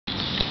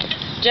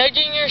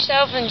Judging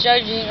yourself and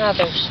judging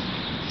others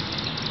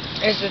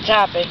is the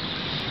topic.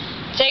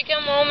 Take a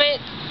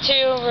moment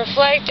to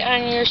reflect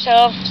on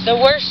yourself, the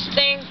worst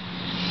thing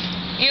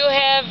you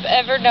have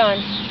ever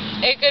done.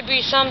 It could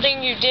be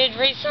something you did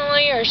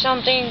recently or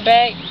something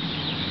back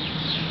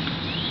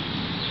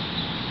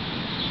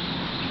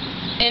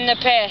in the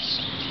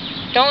past.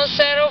 Don't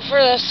settle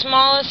for the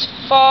smallest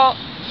flaw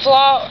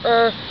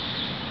or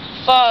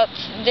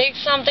faults. Dig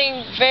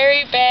something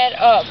very bad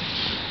up.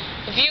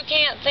 If you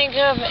can't think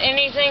of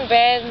anything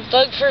bad,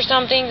 look for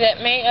something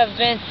that may have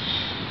been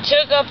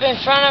took up in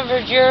front of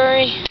a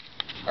jury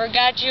or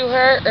got you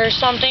hurt or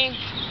something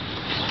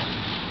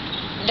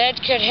that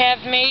could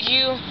have made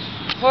you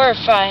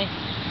horrified.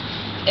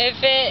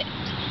 If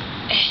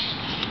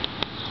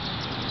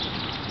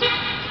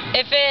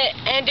it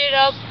ended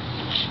up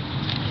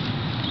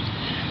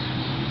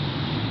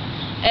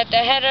at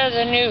the head of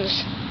the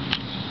news.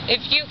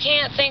 If you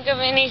can't think of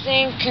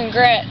anything,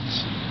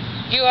 congrats.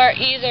 You are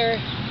either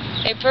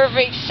a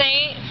perfect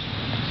saint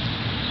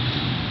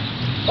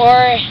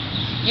or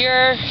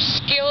you're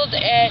skilled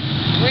at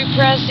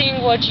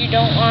repressing what you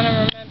don't want to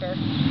remember.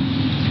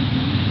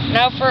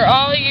 Now for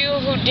all you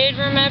who did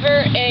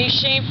remember a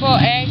shameful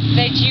act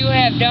that you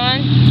have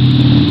done,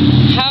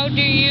 how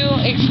do you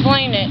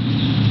explain it?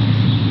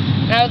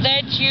 Now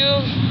that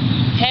you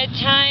had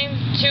time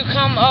to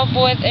come up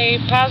with a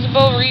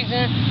possible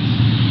reason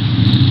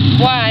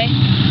why,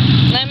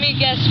 let me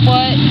guess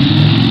what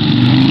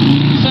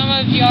some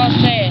of y'all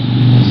said.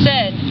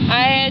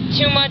 I had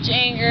too much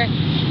anger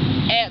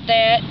at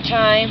that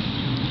time.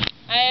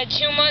 I had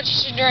too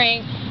much to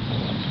drink.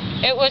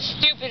 It was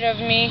stupid of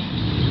me.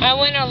 I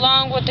went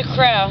along with the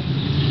crowd.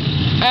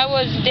 I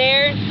was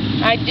dared.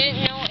 I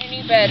didn't know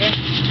any better.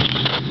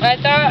 I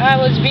thought I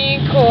was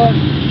being cool.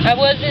 I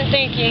wasn't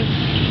thinking,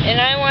 and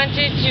I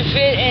wanted to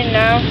fit in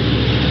now.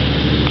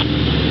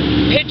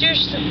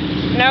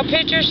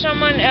 Picture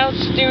someone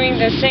else doing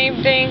the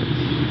same thing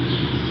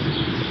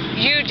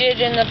you did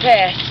in the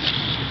past.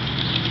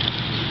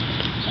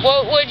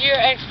 What would your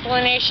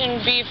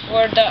explanation be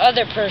for the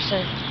other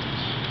person?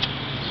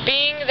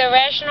 Being the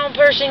rational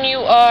person you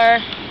are,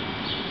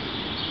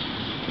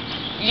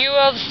 you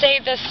will say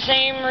the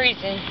same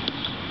reason.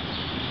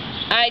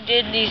 I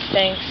did these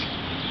things.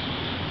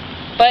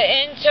 But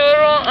in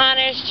total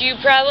honest, you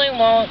probably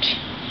won't.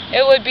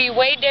 It would be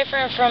way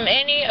different from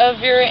any of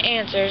your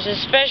answers,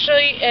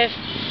 especially if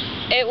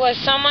it was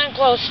someone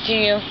close to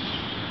you.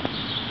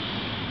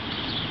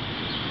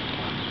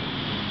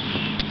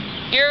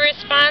 Your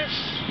response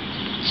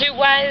to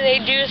why they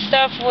do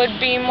stuff would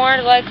be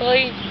more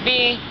likely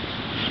be,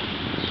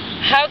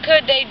 how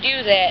could they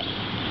do that?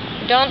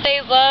 Don't they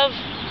love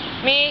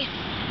me?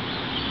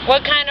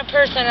 What kind of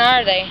person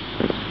are they?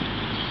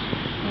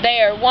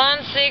 They are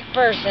one sick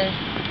person.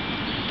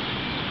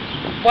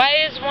 Why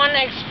is one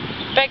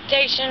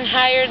expectation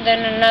higher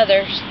than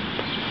another's?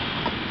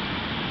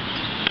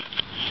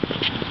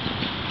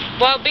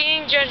 While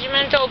being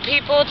judgmental,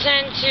 people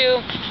tend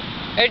to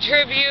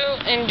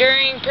attribute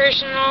enduring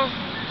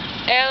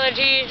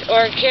personalities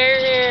or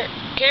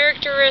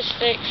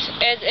characteristics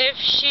as if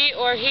she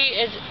or he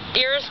is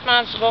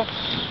irresponsible.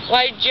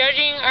 While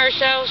judging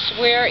ourselves,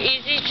 we are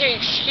easy to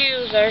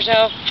excuse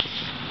ourselves.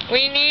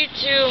 We need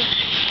to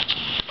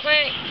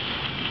clean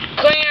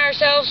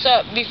ourselves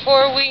up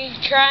before we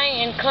try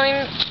and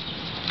clean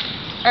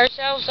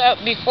ourselves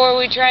up before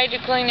we try to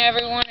clean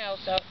everyone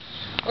else up.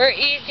 We're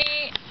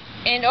easy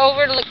and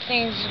overlook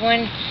things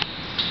when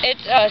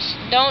it's us.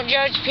 Don't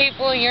judge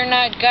people. You're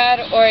not God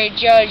or a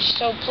judge,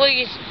 so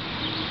please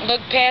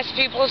look past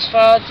people's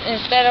faults.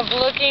 Instead of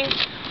looking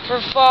for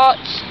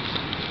faults,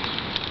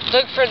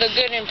 look for the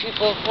good in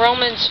people.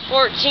 Romans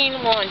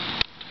 14:1.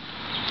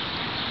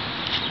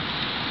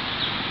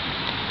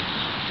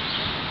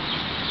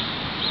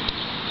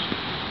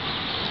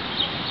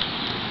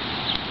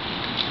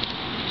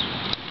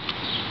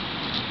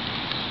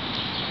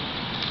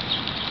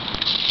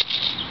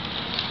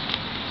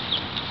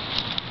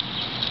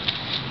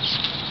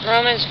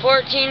 Romans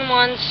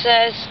 14:1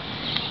 says,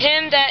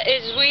 Him that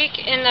is weak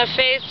in the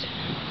faith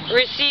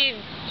receive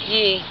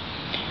ye,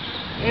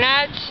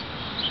 not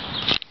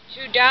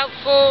to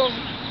doubtful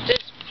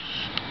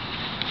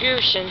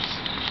disputations.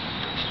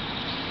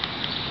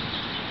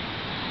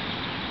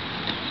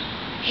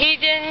 He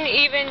didn't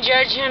even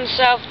judge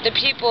himself, the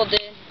people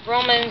did.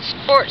 Romans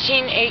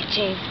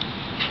 14:18.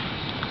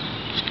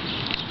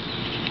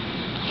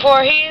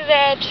 For he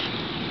that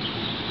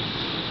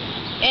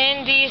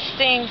in these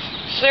things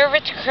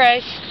serveth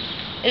Christ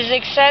is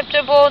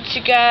acceptable to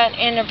God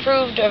and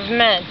approved of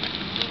men.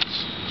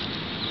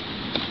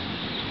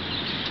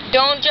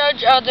 Don't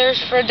judge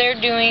others for their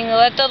doing.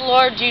 Let the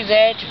Lord do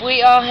that.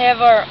 We all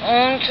have our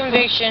own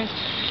convictions.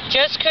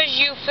 Just because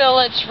you feel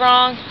it's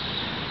wrong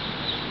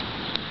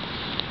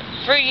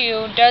for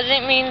you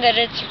doesn't mean that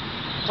it's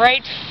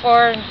right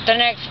for the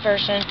next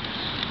person.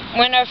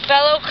 When a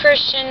fellow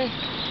Christian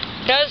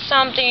does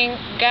something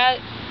God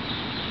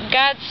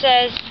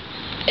says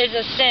is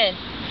a sin,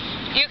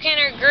 you can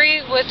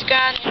agree with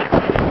God and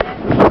say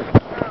that's wrong.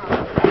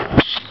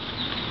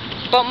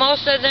 but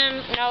most of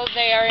them know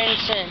they are in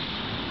sin.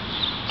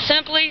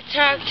 Simply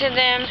talk to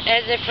them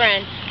as a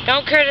friend.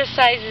 Don't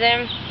criticize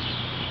them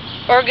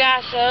or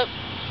gossip,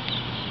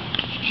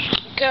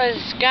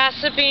 because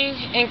gossiping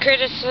and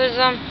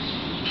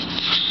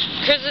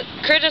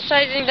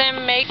criticizing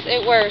them makes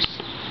it worse.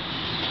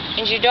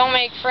 And you don't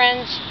make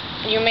friends,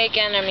 you make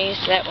enemies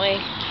that way.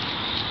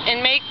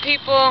 And make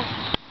people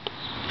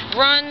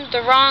run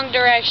the wrong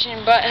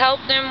direction, but help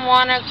them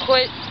want to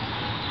quit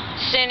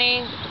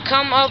sinning.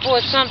 Come up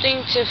with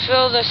something to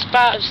fill the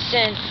spot of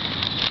sin.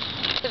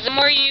 Because the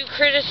more you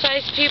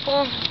criticize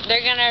people,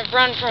 they're going to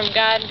run from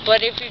God.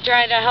 But if you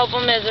try to help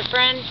them as a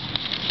friend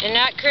and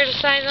not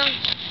criticize them,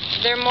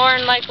 they're more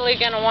than likely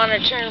going to want to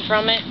turn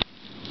from it.